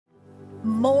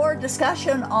More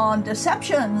discussion on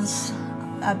deceptions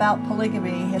about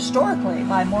polygamy historically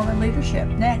by Mormon leadership.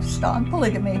 Next on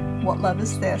Polygamy, What Love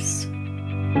Is This?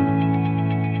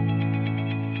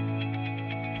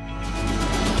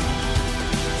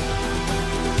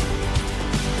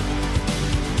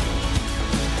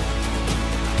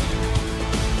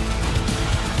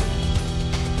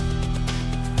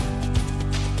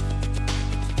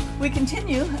 We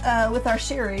continue with our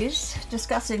series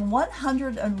discussing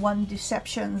 101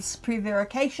 deceptions,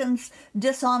 prevarications,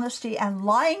 dishonesty, and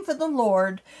lying for the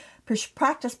Lord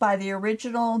practiced by the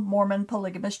original Mormon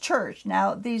polygamous church.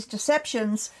 Now, these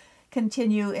deceptions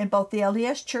continue in both the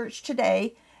LDS Church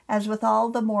today as with all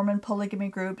the Mormon polygamy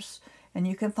groups, and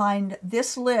you can find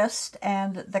this list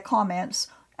and the comments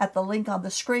at the link on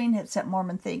the screen. It's at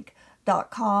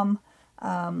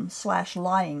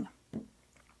mormonthink.com/lying.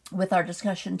 With our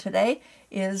discussion today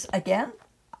is, again,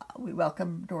 we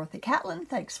welcome Dorothy Catlin.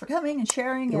 Thanks for coming and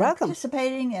sharing and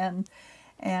participating and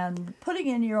putting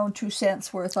in your own 2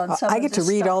 cents worth on some of this. I get to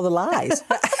read all the lies.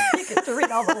 You get to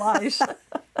read all the lies.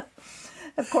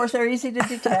 Of course, they're easy to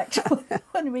detect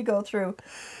when we go through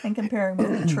and comparing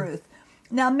with the truth.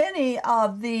 Now, many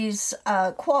of these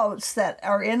quotes that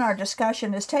are in our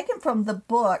discussion is taken from the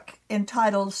book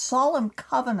entitled Solemn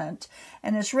Covenant,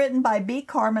 and it's written by B.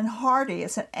 Carmen Hardy.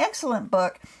 It's an excellent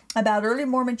book about early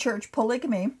Mormon church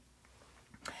polygamy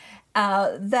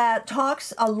that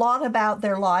talks a lot about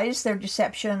their lies, their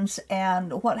deceptions,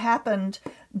 and what happened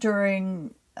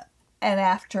during and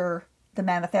after the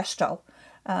manifesto.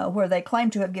 Where they claim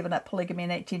to have given up polygamy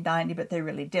in 1890, but they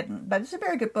really didn't. But it's a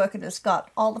very good book, and it's got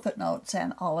all the footnotes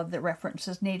and all of the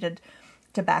references needed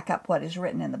to back up what is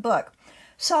written in the book.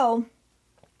 So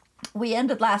we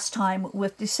ended last time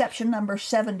with deception number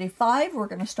 75. We're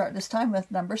going to start this time with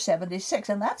number 76,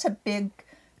 and that's a big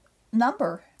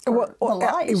number for the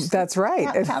lies. That's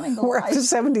right. Counting the We're lies. up to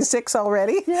 76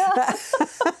 already? Yeah.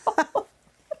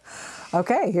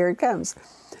 Okay, here it comes.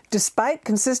 Despite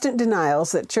consistent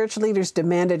denials that church leaders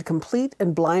demanded complete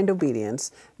and blind obedience,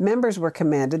 members were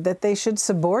commanded that they should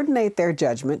subordinate their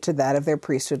judgment to that of their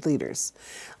priesthood leaders.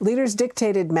 Leaders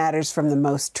dictated matters from the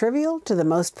most trivial to the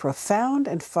most profound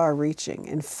and far-reaching.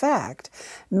 In fact,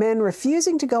 men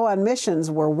refusing to go on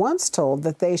missions were once told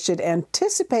that they should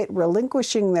anticipate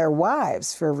relinquishing their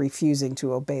wives for refusing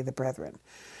to obey the brethren.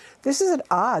 This is at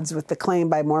odds with the claim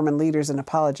by Mormon leaders and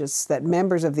apologists that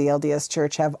members of the LDS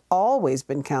Church have always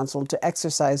been counseled to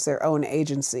exercise their own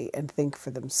agency and think for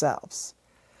themselves.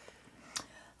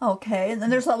 Okay, and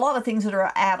then there's a lot of things that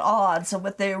are at odds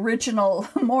with the original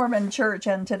Mormon Church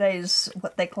and today's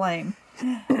what they claim.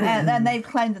 And they've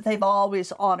claimed that they've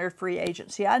always honored free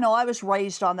agency. I know I was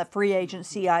raised on the free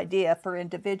agency idea for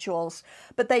individuals,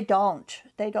 but they don't.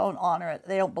 They don't honor it.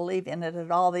 They don't believe in it at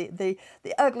all. The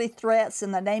ugly threats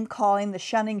and the name-calling, the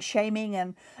shunning, shaming,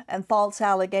 and false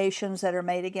allegations that are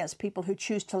made against people who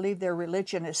choose to leave their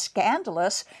religion is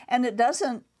scandalous, and it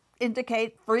doesn't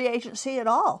indicate free agency at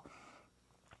all.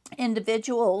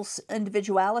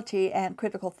 Individuality and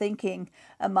critical thinking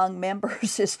among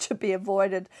members is to be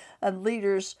avoided, and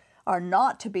leaders are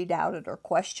not to be doubted or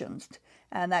questioned.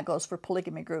 And that goes for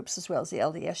polygamy groups as well as the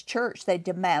LDS Church. They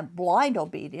demand blind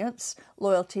obedience,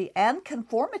 loyalty, and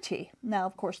conformity. Now,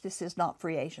 of course, this is not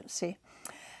free agency.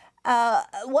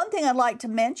 One thing I'd like to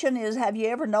mention is, have you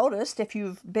ever noticed, if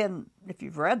you've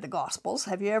read the Gospels,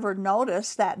 have you ever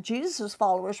noticed that Jesus'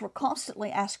 followers were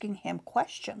constantly asking him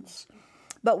questions?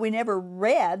 But we never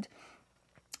read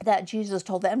that Jesus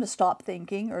told them to stop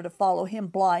thinking or to follow him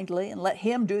blindly and let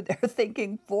him do their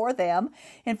thinking for them.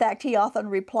 In fact, he often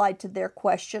replied to their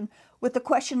question with a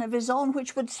question of his own,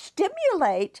 which would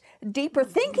stimulate deeper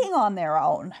thinking on their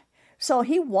own. So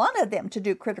he wanted them to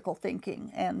do critical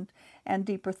thinking and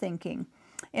deeper thinking.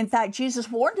 In fact, Jesus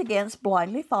warned against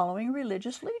blindly following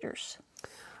religious leaders.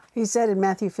 He said in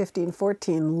Matthew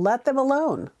 15:14, "Let them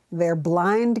alone. They're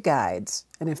blind guides,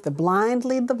 and if the blind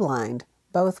lead the blind,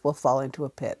 both will fall into a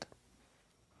pit."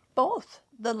 Both,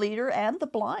 the leader and the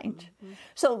blind. Mm-hmm.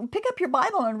 So pick up your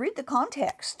Bible and read the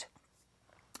context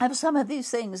of some of these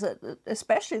things,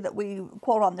 especially that we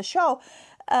quote on the show.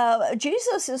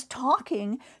 Jesus is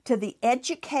talking to the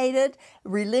educated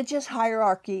religious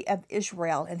hierarchy of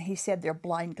Israel, and he said they're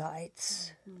blind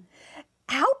guides. Mm-hmm.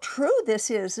 How true this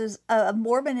is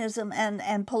Mormonism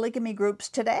and polygamy groups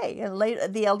today, and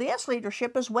the LDS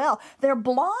leadership as well. They're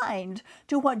blind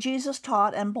to what Jesus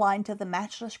taught and blind to the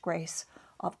matchless grace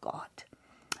of God.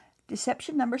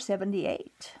 Deception number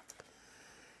 78.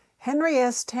 Henry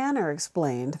S. Tanner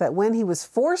explained that when he was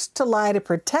forced to lie to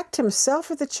protect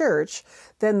himself or the church,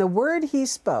 then the word he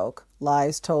spoke,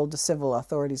 lies told to civil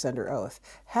authorities under oath,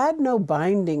 had no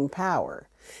binding power.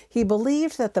 He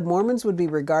believed that the Mormons would be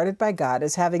regarded by God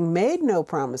as having made no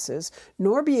promises,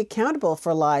 nor be accountable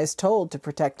for lies told to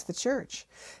protect the church.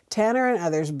 Tanner and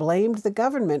others blamed the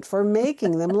government for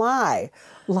making them lie.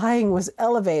 Lying was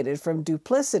elevated from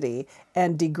duplicity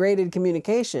and degraded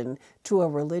communication to a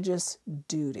religious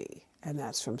duty. And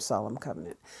that's from Solemn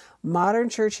Covenant. Modern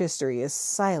church history is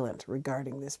silent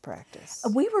regarding this practice.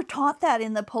 We were taught that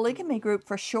in the polygamy group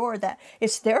for sure, that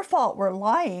it's their fault we're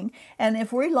lying, and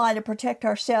if we lie to protect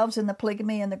ourselves in the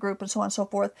polygamy and the group and so on and so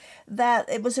forth, that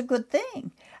it was a good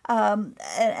thing.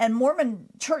 And Mormon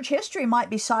church history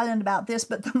might be silent about this,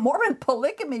 but the Mormon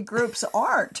polygamy groups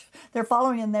aren't. They're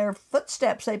following in their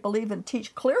footsteps. They believe and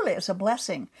teach clearly it's a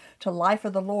blessing to lie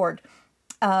for the Lord.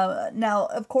 Now,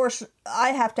 of course, I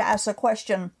have to ask the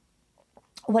question,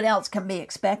 what else can be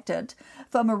expected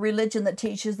from a religion that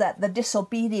teaches that the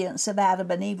disobedience of Adam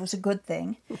and Eve was a good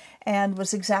thing and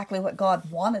was exactly what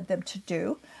God wanted them to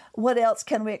do? What else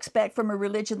can we expect from a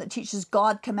religion that teaches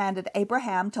God commanded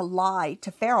Abraham to lie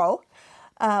to Pharaoh?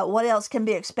 What else can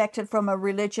be expected from a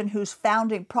religion whose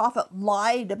founding prophet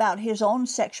lied about his own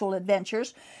sexual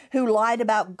adventures, who lied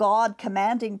about God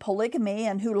commanding polygamy,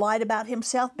 and who lied about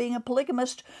himself being a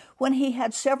polygamist when he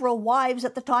had several wives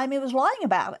at the time he was lying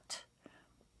about it?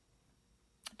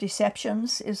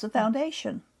 Deceptions is the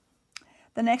foundation.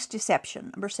 The next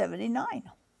deception, number 79.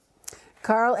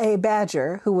 Carl A.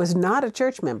 Badger, who was not a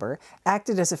church member,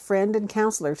 acted as a friend and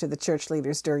counselor to the church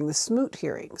leaders during the Smoot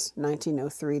hearings,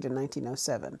 1903 to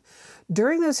 1907.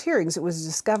 During those hearings, it was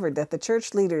discovered that the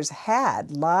church leaders had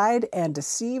lied and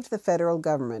deceived the federal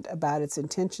government about its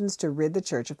intentions to rid the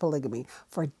church of polygamy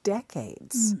for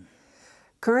decades.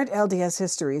 Current LDS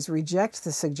histories reject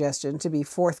the suggestion to be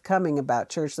forthcoming about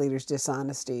church leaders'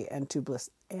 dishonesty and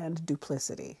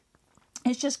duplicity.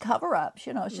 It's just cover-ups,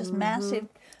 it's just massive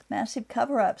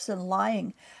cover-ups and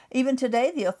lying. Even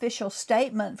today, the official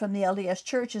statement from the LDS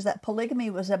Church is that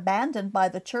polygamy was abandoned by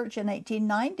the church in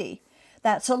 1890.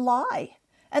 That's a lie.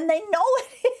 And they know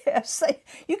it is.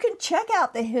 You can check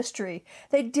out the history.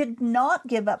 They did not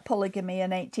give up polygamy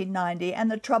in 1890.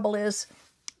 And the trouble is,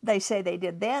 they say they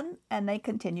did then, and they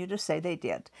continue to say they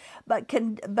did. After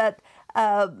the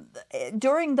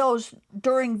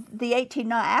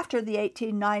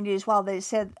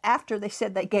 1890s, after they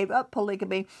said they gave up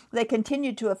polygamy, they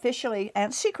continued to officially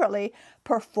and secretly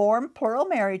perform plural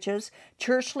marriages.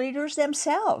 Church leaders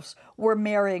themselves were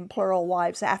marrying plural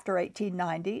wives after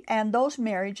 1890, and those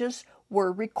marriages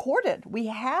were recorded. We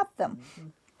have them.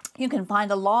 You can find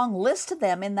a long list of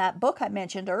them in that book I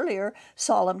mentioned earlier,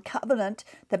 Solemn Covenant.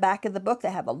 The back of the book,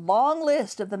 they have a long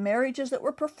list of the marriages that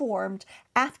were performed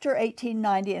after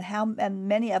 1890 and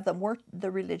many of them were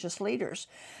the religious leaders.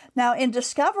 Now, in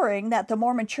discovering that the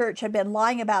Mormon Church had been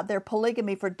lying about their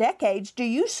polygamy for decades, do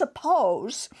you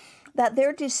suppose that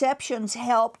their deceptions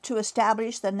helped to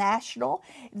establish the national,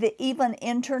 even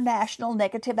international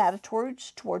negative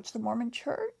attitudes towards the Mormon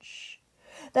Church?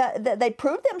 That they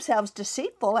proved themselves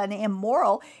deceitful and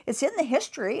immoral. It's in the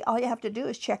history. All you have to do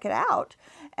is check it out.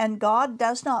 And God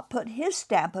does not put his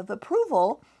stamp of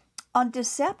approval on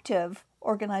deceptive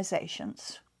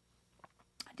organizations.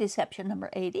 Deception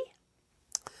number 80.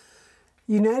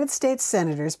 United States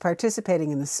senators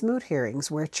participating in the Smoot hearings,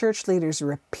 where church leaders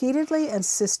repeatedly and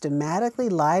systematically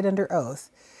lied under oath,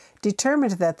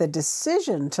 determined that the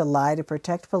decision to lie to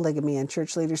protect polygamy and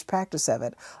church leaders' practice of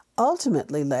it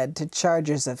ultimately led to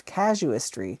charges of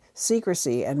casuistry,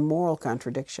 secrecy, and moral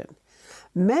contradiction.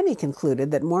 Many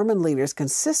concluded that Mormon leaders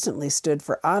consistently stood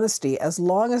for honesty as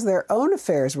long as their own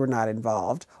affairs were not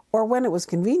involved or when it was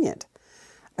convenient.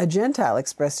 A Gentile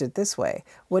expressed it this way: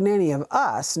 when any of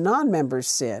us, non-members,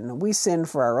 sin, we sin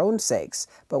for our own sakes,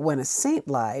 but when a saint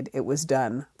lied, it was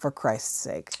done for Christ's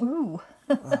sake. Ooh,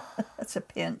 that's a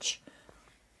pinch.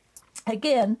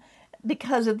 Again,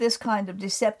 because of this kind of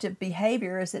deceptive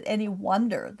behavior, is it any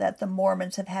wonder that the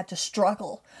Mormons have had to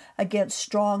struggle against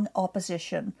strong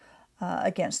opposition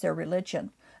against their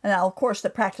religion? And now, of course, the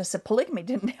practice of polygamy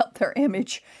didn't help their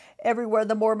image. Everywhere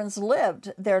the Mormons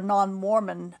lived, their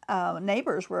non-Mormon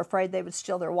neighbors were afraid they would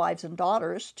steal their wives and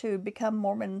daughters to become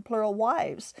Mormon plural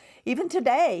wives. Even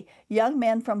today, young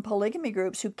men from polygamy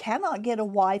groups who cannot get a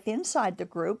wife inside the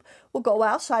group will go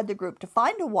outside the group to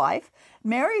find a wife,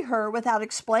 marry her without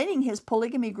explaining his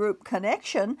polygamy group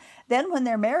connection. Then when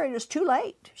they're married, it's too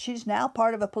late. She's now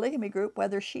part of a polygamy group,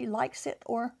 whether she likes it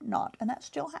or not. And that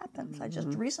still happens. I just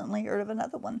recently heard of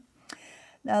another one.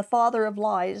 Now, the father of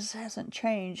lies hasn't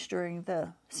changed during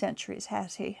the centuries,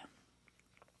 has he?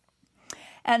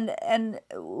 And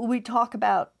we talk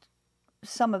about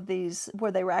some of these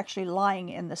where they were actually lying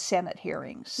in the Senate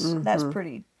hearings. That's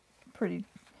pretty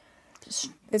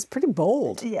It's pretty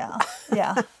bold. Yeah,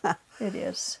 yeah, it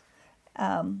is.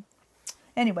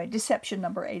 Anyway, deception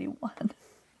number 81.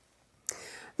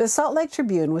 The Salt Lake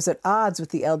Tribune was at odds with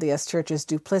the LDS Church's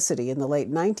duplicity in the late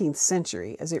 19th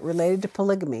century as it related to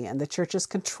polygamy and the Church's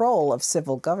control of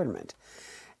civil government.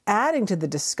 Adding to the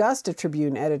disgust of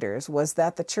Tribune editors was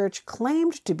that the Church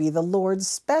claimed to be the Lord's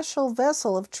special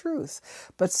vessel of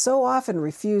truth, but so often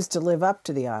refused to live up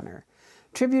to the honor.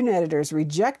 Tribune editors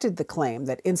rejected the claim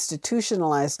that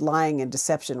institutionalized lying and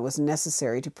deception was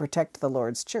necessary to protect the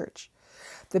Lord's Church.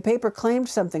 The paper claimed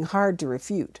something hard to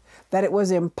refute, that it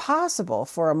was impossible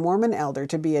for a Mormon elder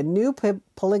to be a new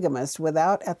polygamist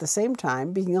without, at the same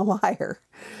time, being a liar.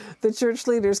 The church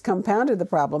leaders compounded the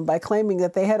problem by claiming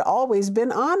that they had always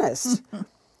been honest.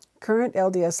 Current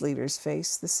LDS leaders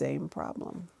face the same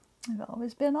problem. They've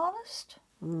always been honest.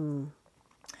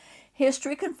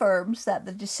 History confirms that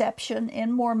the deception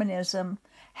in Mormonism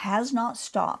has not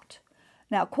stopped.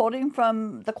 Now, quoting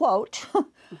from the quote,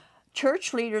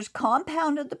 church leaders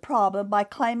compounded the problem by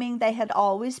claiming they had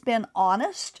always been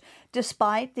honest,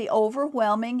 despite the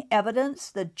overwhelming evidence,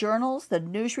 the journals, the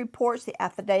news reports, the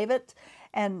affidavit,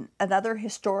 and other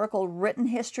historical written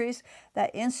histories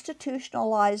that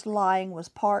institutionalized lying was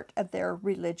part of their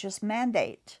religious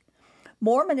mandate.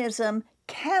 Mormonism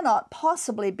cannot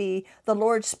possibly be the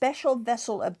Lord's special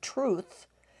vessel of truth,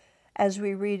 as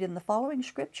we read in the following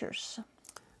scriptures.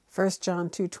 1 John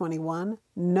 2:21,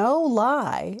 no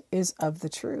lie is of the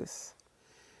truth.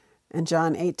 And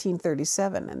John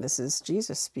 18:37, and this is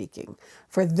Jesus speaking,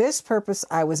 for this purpose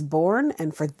I was born,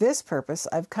 and for this purpose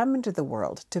I've come into the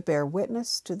world, to bear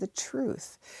witness to the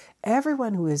truth.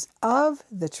 Everyone who is of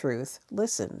the truth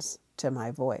listens to my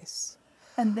voice.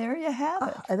 And there you have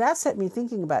it. And that set me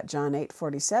thinking about John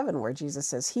 8:47, where Jesus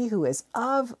says, he who is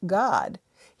of God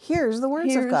hears the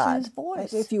words of God. His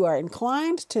voice. If you are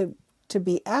inclined to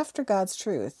be after God's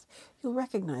truth, you'll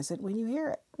recognize it when you hear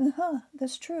it.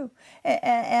 That's true.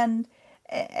 And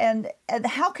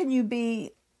how can you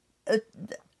be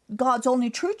God's only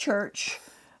true church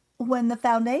when the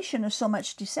foundation is so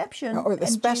much deception? Or the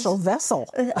special vessel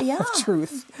of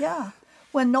truth. Yeah.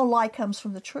 When no lie comes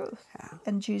from the truth. Yeah.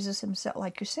 And Jesus himself,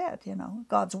 like you said,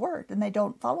 God's word. And they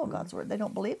don't follow God's word. They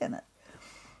don't believe in it.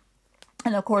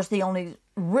 And of course, the only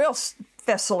real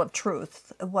vessel of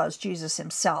truth was Jesus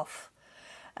himself.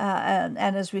 And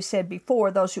as we said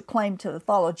before, those who claim to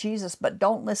follow Jesus but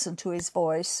don't listen to his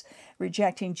voice,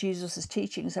 rejecting Jesus'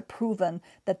 teachings, have proven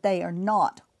that they are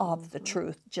not of the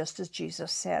truth, just as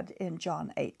Jesus said in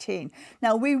John 18.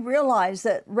 Now, we realize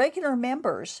that regular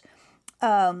members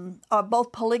of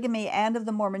both polygamy and of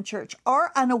the Mormon Church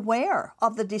are unaware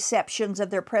of the deceptions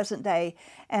of their present day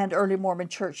and early Mormon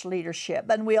Church leadership.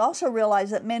 And we also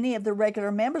realize that many of the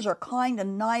regular members are kind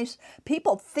and nice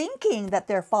people, thinking that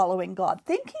they're following God,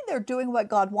 thinking they're doing what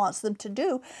God wants them to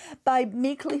do by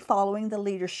meekly following the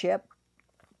leadership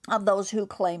of those who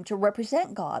claim to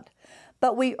represent God.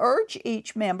 But we urge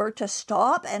each member to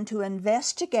stop and to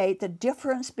investigate the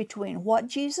difference between what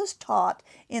Jesus taught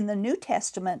in the New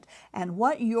Testament and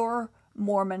what your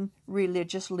Mormon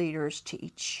religious leaders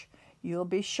teach. You'll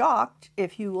be shocked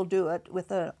if you will do it with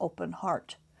an open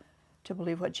heart to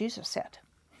believe what Jesus said.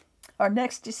 Our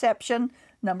next deception,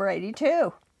 number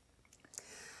 82.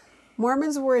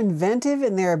 Mormons were inventive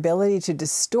in their ability to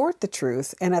distort the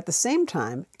truth and at the same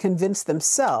time convince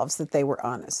themselves that they were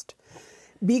honest.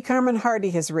 B. Carmen Hardy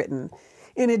has written,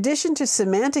 in addition to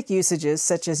semantic usages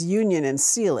such as union and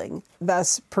sealing,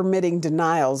 thus permitting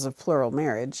denials of plural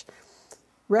marriage,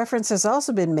 reference has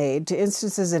also been made to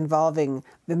instances involving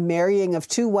the marrying of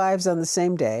two wives on the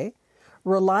same day,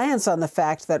 reliance on the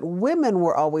fact that women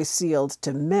were always sealed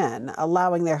to men,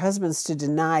 allowing their husbands to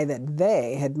deny that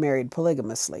they had married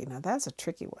polygamously. Now that's a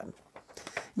tricky one.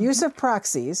 Use of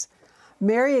proxies,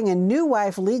 marrying a new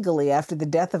wife legally after the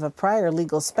death of a prior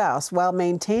legal spouse while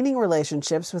maintaining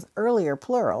relationships with earlier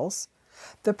plurals,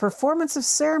 the performance of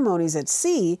ceremonies at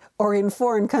sea or in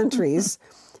foreign countries,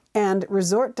 and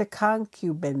resort to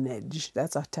concubinage.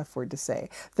 That's a tough word to say.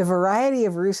 The variety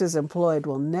of ruses employed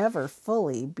will never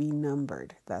fully be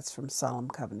numbered. That's from Solemn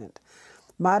Covenant.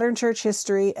 Modern church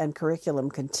history and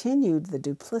curriculum continued the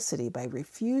duplicity by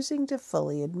refusing to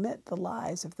fully admit the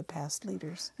lies of the past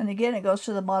leaders. And again, it goes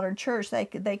to the modern church. They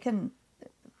can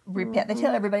repent. They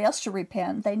tell everybody else to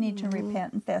repent. They need to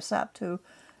repent and fess up to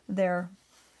their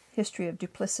history of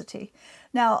duplicity.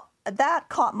 Now, that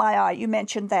caught my eye. You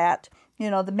mentioned that,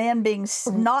 the men being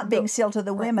not being sealed to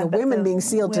the women. The women being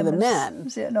sealed to the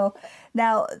men.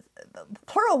 Now,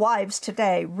 plural wives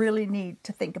today really need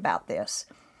to think about this,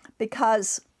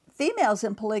 because females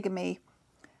in polygamy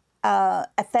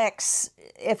affects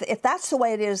if that's the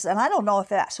way it is, and I don't know if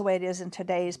that's the way it is in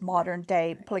today's modern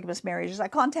day polygamous marriages. I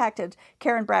contacted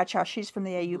Karen Bradshaw, she's from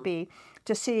the AUB,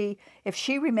 to see if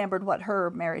she remembered what her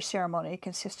marriage ceremony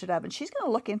consisted of. And she's going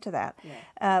to look into that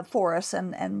for us,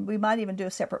 and we might even do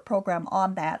a separate program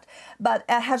on that. But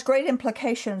it has great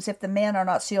implications if the men are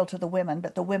not sealed to the women,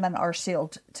 but the women are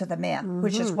sealed to the men,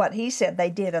 which is what he said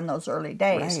they did in those early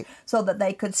days, so that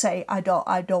they could say,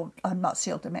 I'm not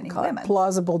sealed to many women.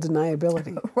 Plausible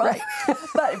deniability. Right.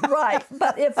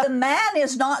 But if the man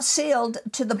is not sealed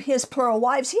to his plural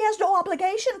wives, he has no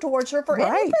obligation towards her for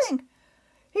anything.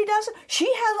 He doesn't.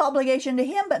 She has obligation to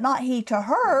him, but not he to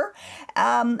her.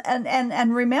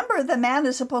 And remember, the man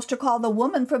is supposed to call the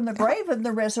woman from the grave in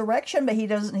the resurrection, but he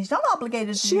doesn't. He's not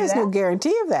obligated to do that. She has no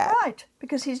guarantee of that. Right,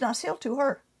 because he's not sealed to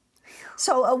her.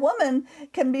 So a woman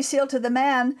can be sealed to the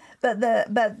man, but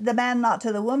the man not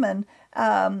to the woman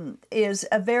is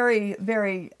a very,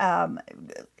 very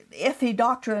iffy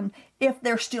doctrine. If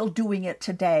they're still doing it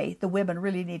today, the women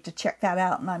really need to check that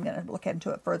out, and I'm going to look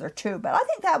into it further too. But I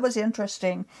think that was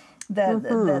interesting.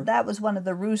 That was one of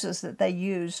the ruses that they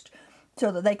used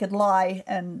so that they could lie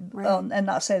and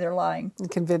not say they're lying. And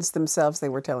convince themselves they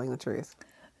were telling the truth.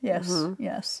 Yes,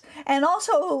 yes. And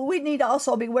also, we need to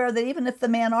also beware that even if the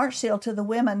men are sealed to the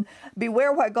women,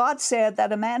 beware what God said,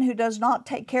 that a man who does not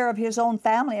take care of his own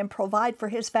family and provide for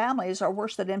his families are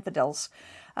worse than infidels.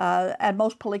 And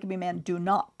most polygamy men do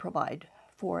not provide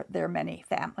for their many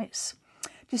families.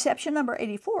 Deception number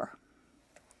 84.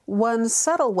 One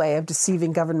subtle way of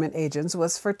deceiving government agents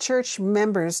was for church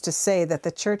members to say that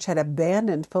the church had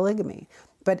abandoned polygamy,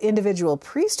 but individual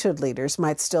priesthood leaders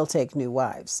might still take new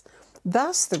wives.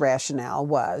 Thus, the rationale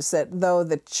was that though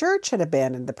the church had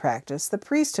abandoned the practice, the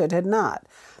priesthood had not.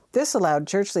 This allowed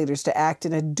church leaders to act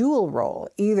in a dual role,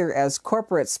 either as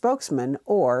corporate spokesman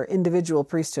or individual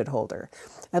priesthood holder.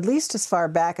 At least as far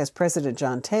back as President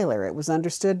John Taylor, it was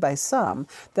understood by some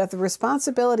that the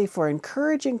responsibility for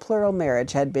encouraging plural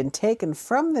marriage had been taken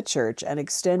from the church and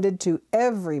extended to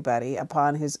everybody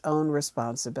upon his own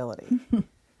responsibility.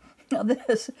 Now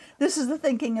this is the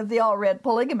thinking of the all-red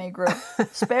polygamy group,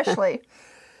 especially.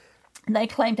 They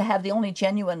claim to have the only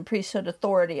genuine priesthood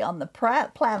authority on the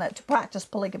planet to practice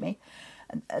polygamy.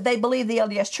 They believe the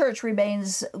LDS Church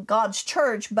remains God's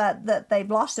church, but that they've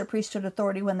lost their priesthood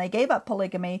authority when they gave up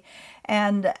polygamy.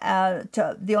 And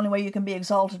the only way you can be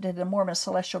exalted in the Mormon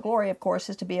celestial glory, of course,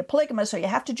 is to be a polygamist. So you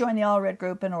have to join the all-red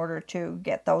group in order to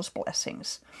get those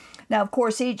blessings. Now, of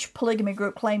course, each polygamy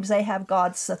group claims they have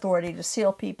God's authority to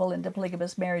seal people into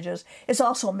polygamous marriages. It's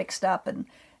also mixed up and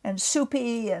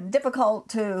soupy and difficult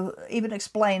to even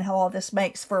explain how all this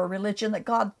makes for a religion that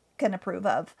God can approve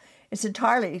of. It's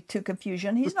entirely to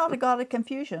confusion. He's not a God of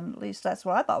confusion. At least that's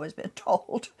what I've always been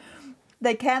told.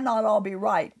 They cannot all be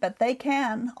right, but they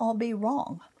can all be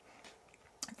wrong.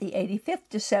 The 85th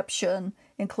deception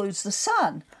includes the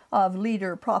son of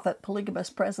leader, prophet, polygamous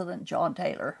President John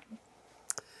Taylor.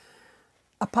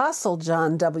 Apostle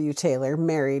John W. Taylor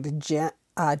married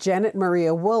Janet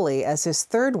Maria Woolley as his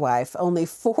third wife only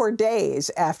 4 days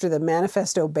after the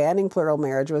manifesto banning plural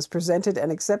marriage was presented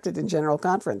and accepted in General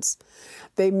Conference.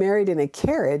 They married in a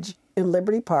carriage in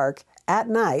Liberty Park at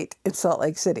night in Salt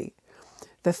Lake City.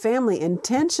 The family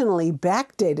intentionally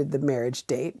backdated the marriage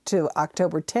date to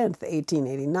October 10th,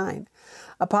 1889.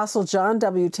 Apostle John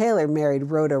W. Taylor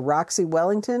married Rhoda and Roxy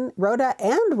Wellington,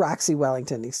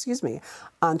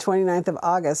 on 29th of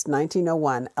August,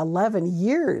 1901, 11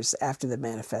 years after the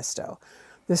manifesto.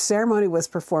 The ceremony was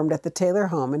performed at the Taylor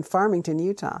home in Farmington,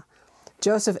 Utah.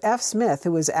 Joseph F. Smith,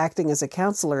 who was acting as a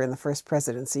counselor in the first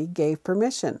presidency, gave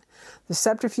permission. The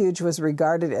subterfuge was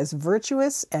regarded as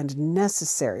virtuous and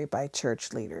necessary by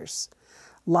church leaders.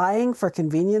 Lying for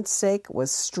convenience sake was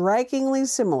strikingly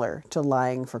similar to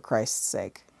lying for Christ's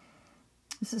sake.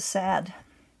 This is sad.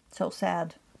 So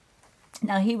sad.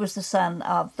 Now, he was the son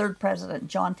of third President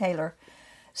John Taylor,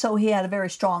 so he had a very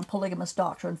strong polygamous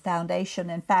doctrine foundation.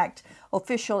 In fact,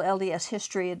 official LDS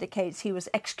history indicates he was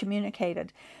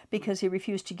excommunicated because he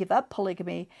refused to give up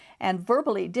polygamy and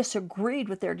verbally disagreed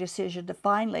with their decision to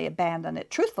finally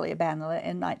truthfully abandon it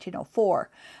in 1904.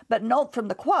 But note from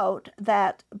the quote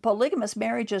that polygamous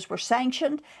marriages were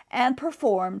sanctioned and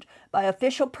performed by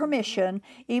official permission,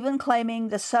 even claiming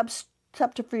the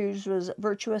subterfuge was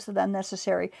virtuous and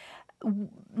unnecessary,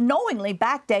 knowingly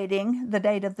backdating the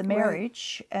date of the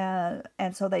marriage, and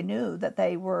so they knew that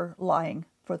they were lying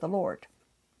for the Lord.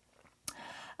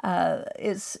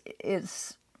 Is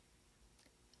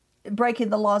breaking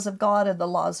the laws of God and the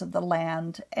laws of the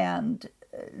land, and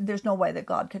there's no way that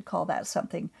God could call that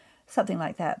something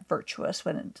like that virtuous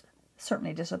when it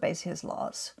certainly disobeys His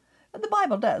laws. The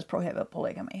Bible does prohibit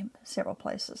polygamy in several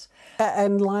places.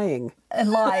 And lying.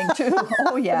 And lying, too.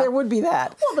 Oh, yeah. There would be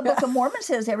that. Well, the Book of Mormon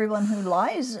says everyone who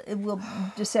lies will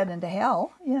descend into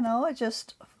hell. You know, it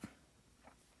just,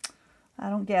 I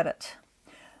don't get it.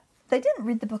 They didn't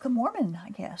read the Book of Mormon, I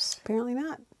guess. Apparently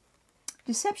not.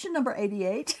 Deception number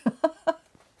 88.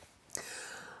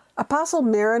 Apostle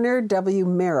Mariner W.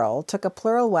 Merrill took a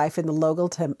plural wife in the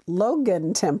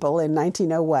Logan Temple in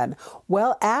 1901,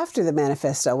 well after the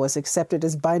manifesto was accepted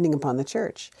as binding upon the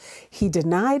church. He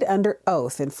denied under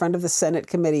oath in front of the Senate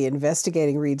committee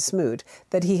investigating Reed Smoot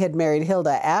that he had married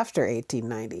Hilda after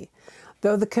 1890.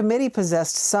 Though the committee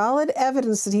possessed solid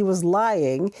evidence that he was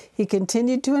lying, he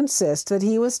continued to insist that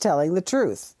he was telling the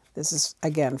truth. This is,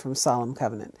 again, from Solemn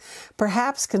Covenant.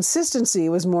 Perhaps consistency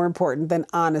was more important than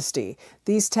honesty.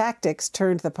 These tactics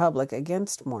turned the public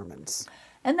against Mormons.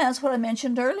 And that's what I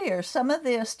mentioned earlier. Some of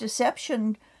this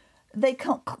deception, they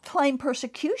claim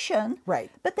persecution. Right.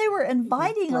 But they were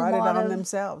inviting a lot brought it on of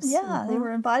themselves. Yeah, they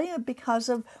were inviting it because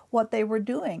of what they were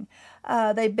doing.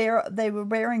 They were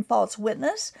bearing false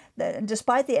witness.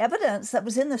 Despite the evidence that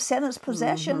was in the Senate's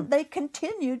possession, they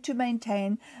continued to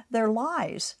maintain their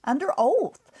lies under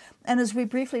oath. And as we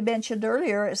briefly mentioned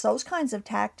earlier, it's those kinds of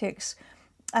tactics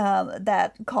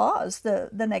that caused the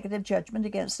negative judgment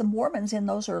against the Mormons in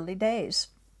those early days.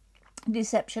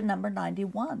 Deception number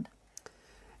 91.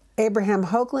 Abraham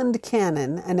Hoagland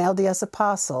Cannon, an LDS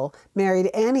apostle, married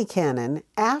Annie Cannon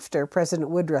after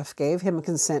President Woodruff gave him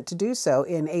consent to do so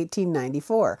in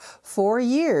 1894, 4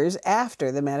 years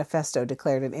after the manifesto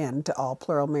declared an end to all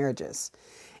plural marriages.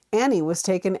 Annie was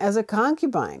taken as a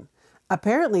concubine.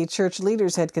 Apparently, church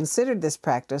leaders had considered this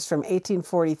practice from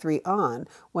 1843 on,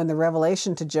 when the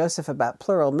revelation to Joseph about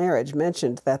plural marriage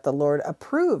mentioned that the Lord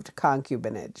approved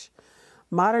concubinage.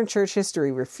 Modern church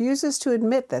history refuses to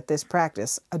admit that this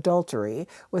practice, adultery,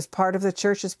 was part of the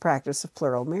church's practice of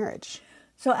plural marriage.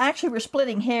 So actually we're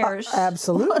splitting hairs.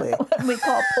 Absolutely. When we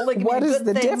call polygamy what a is good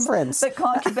the thing, difference? but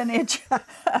concubinage,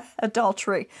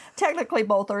 adultery. Technically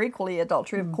both are equally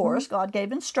adultery, of course. God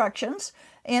gave instructions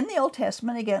in the Old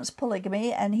Testament against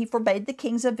polygamy, and he forbade the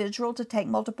kings of Israel to take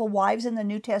multiple wives. In the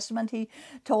New Testament, he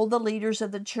told the leaders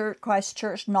of the church, Christ's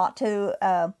church, not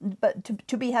to, but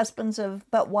to be husbands of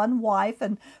but one wife.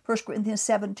 And 1 Corinthians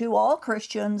 7:2, all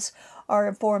Christians are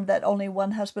informed that only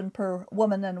one husband per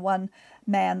woman and one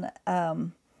man,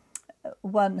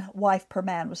 one wife per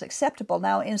man was acceptable.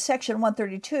 Now, in section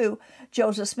 132,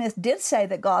 Joseph Smith did say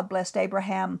that God blessed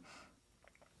Abraham,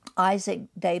 Isaac,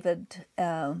 David,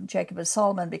 Jacob, and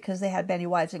Solomon because they had many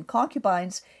wives and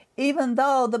concubines, even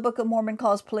though the Book of Mormon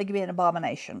calls polygamy an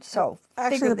abomination. So,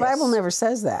 actually, the Bible never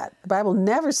says that. The Bible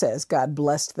never says God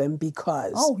blessed them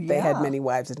because they had many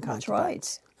wives and concubines.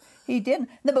 That's right. He didn't.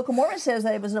 The Book of Mormon says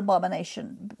that it was an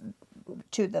abomination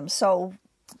to them. So,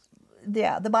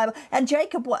 yeah, the Bible. And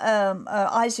Jacob,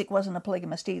 Isaac wasn't a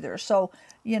polygamist either. So,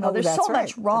 you know, there's so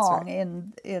much wrong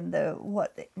in the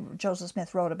what Joseph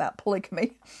Smith wrote about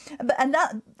polygamy. And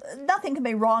nothing can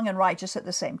be wrong and righteous at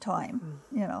the same time,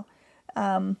 you know.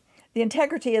 The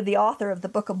integrity of the author of the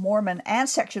Book of Mormon and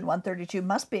Section 132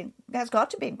 has got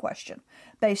to be in question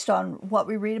based on what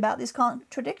we read about these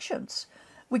contradictions.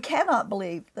 We cannot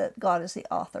believe that God is the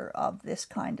author of this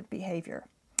kind of behavior.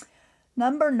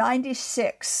 Number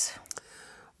 96.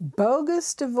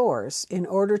 Bogus divorce in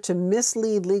order to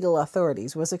mislead legal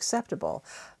authorities was acceptable.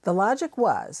 The logic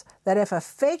was that if a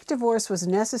fake divorce was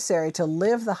necessary to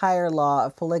live the higher law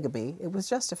of polygamy, it was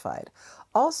justified.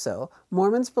 Also,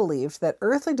 Mormons believed that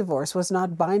earthly divorce was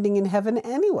not binding in heaven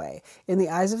anyway. In the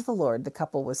eyes of the Lord, the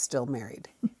couple was still married.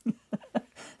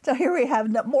 So here we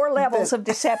have more levels of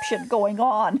deception going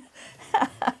on.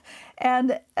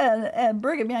 And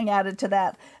Brigham Young added to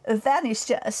that. Fanny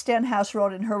Stenhouse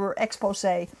wrote in her expose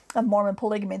of Mormon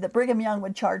polygamy that Brigham Young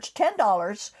would charge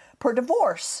 $10 per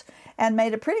divorce and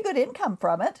made a pretty good income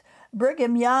from it.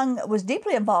 Brigham Young was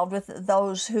deeply involved with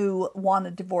those who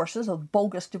wanted divorces, or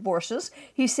bogus divorces.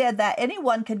 He said that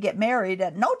anyone could get married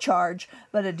at no charge,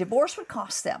 but a divorce would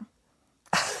cost them.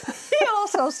 He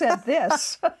also said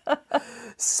this.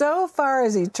 So far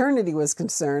as eternity was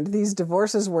concerned, these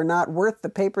divorces were not worth the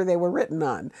paper they were written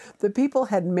on. The people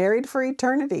had married for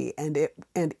eternity, and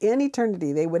in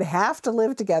eternity they would have to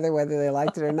live together whether they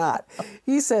liked it or not.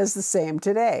 He says the same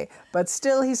today, but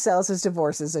still he sells his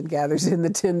divorces and gathers in the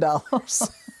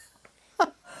 $10.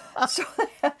 So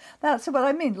that's what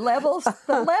I mean. The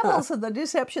levels of the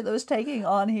deception that was taking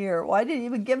on here. Why did he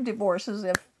even give divorces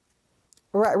if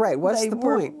Right. What's the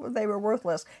point? They were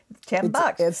worthless.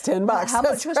 $10. It's $10. How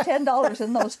much was $10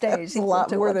 in those days? A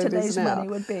lot more than today's it is now. money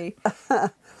would be.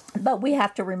 But we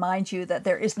have to remind you that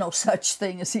there is no such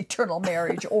thing as eternal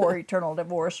marriage or eternal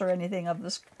divorce or anything of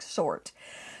this sort.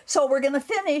 So we're going to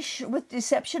finish with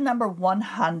deception number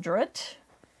 100.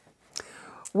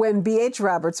 When B.H.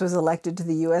 Roberts was elected to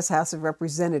the U.S. House of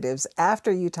Representatives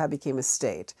after Utah became a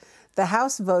state, the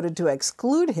House voted to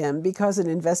exclude him because an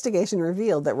investigation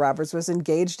revealed that Roberts was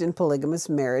engaged in polygamous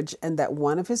marriage and that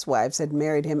one of his wives had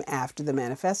married him after the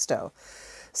manifesto.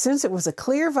 Since it was a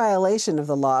clear violation of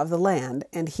the law of the land,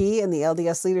 and he and the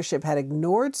LDS leadership had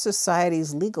ignored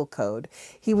society's legal code,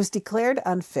 he was declared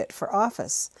unfit for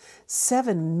office.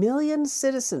 7 million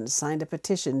citizens signed a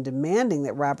petition demanding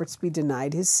that Roberts be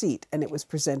denied his seat, and it was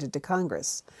presented to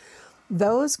Congress.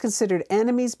 Those considered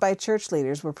enemies by church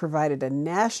leaders were provided a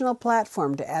national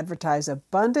platform to advertise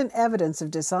abundant evidence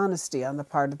of dishonesty on the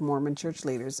part of Mormon church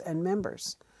leaders and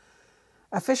members.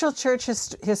 Official church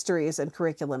histories and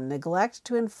curriculum neglect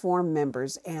to inform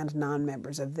members and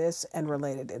non-members of this and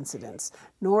related incidents,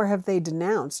 nor have they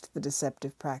denounced the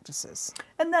deceptive practices.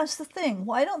 And that's the thing.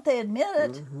 Why don't they admit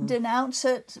it, denounce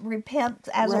it, repent,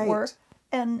 as it were,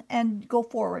 and go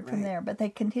forward from there? But they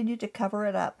continue to cover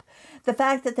it up. The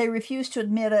fact that they refuse to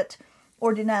admit it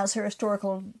or denounce their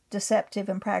historical deceptive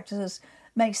and practices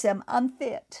makes them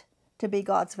unfit to be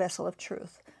God's vessel of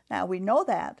truth. Now, we know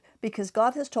that because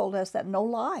God has told us that no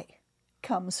lie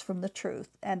comes from the truth,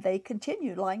 and they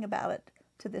continue lying about it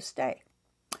to this day.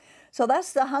 So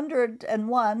that's the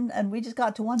 101, and we just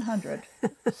got to 100.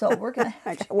 So we're going to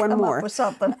have to come up with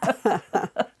something.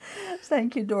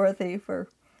 Thank you, Dorothy, for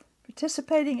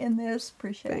participating in this.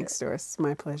 Appreciate it. Thanks, Doris. It's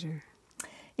my pleasure.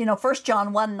 You know, 1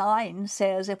 John 1:9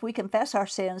 says, if we confess our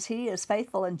sins, he is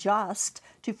faithful and just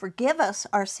to forgive us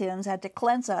our sins and to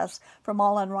cleanse us from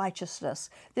all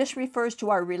unrighteousness. This refers to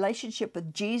our relationship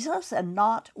with Jesus and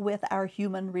not with our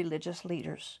human religious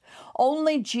leaders.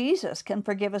 Only Jesus can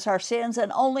forgive us our sins,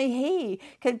 and only he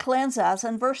can cleanse us.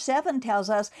 And verse 7 tells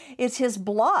us it's his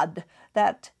blood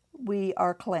that we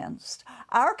are cleansed.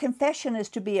 Our confession is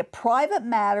to be a private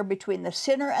matter between the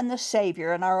sinner and the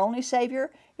Savior, and our only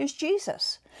Savior is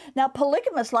Jesus. Now,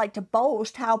 polygamists like to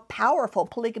boast how powerful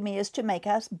polygamy is to make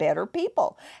us better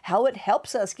people, how it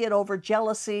helps us get over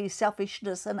jealousy,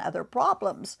 selfishness, and other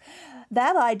problems.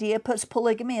 That idea puts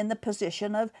polygamy in the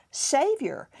position of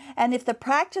savior. And if the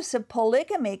practice of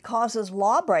polygamy causes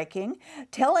lawbreaking,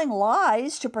 telling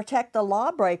lies to protect the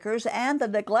lawbreakers, and the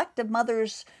neglect of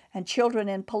mothers and children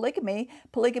in polygamy,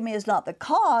 polygamy is not the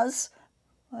cause,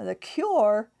 or the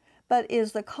cure, but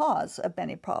is the cause of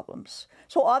many problems.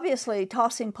 So obviously,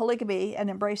 tossing polygamy and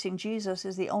embracing Jesus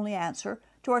is the only answer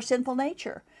to our sinful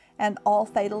nature and all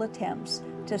fatal attempts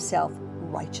to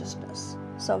self-righteousness.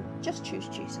 So just choose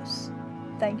Jesus.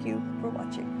 Thank you for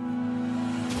watching.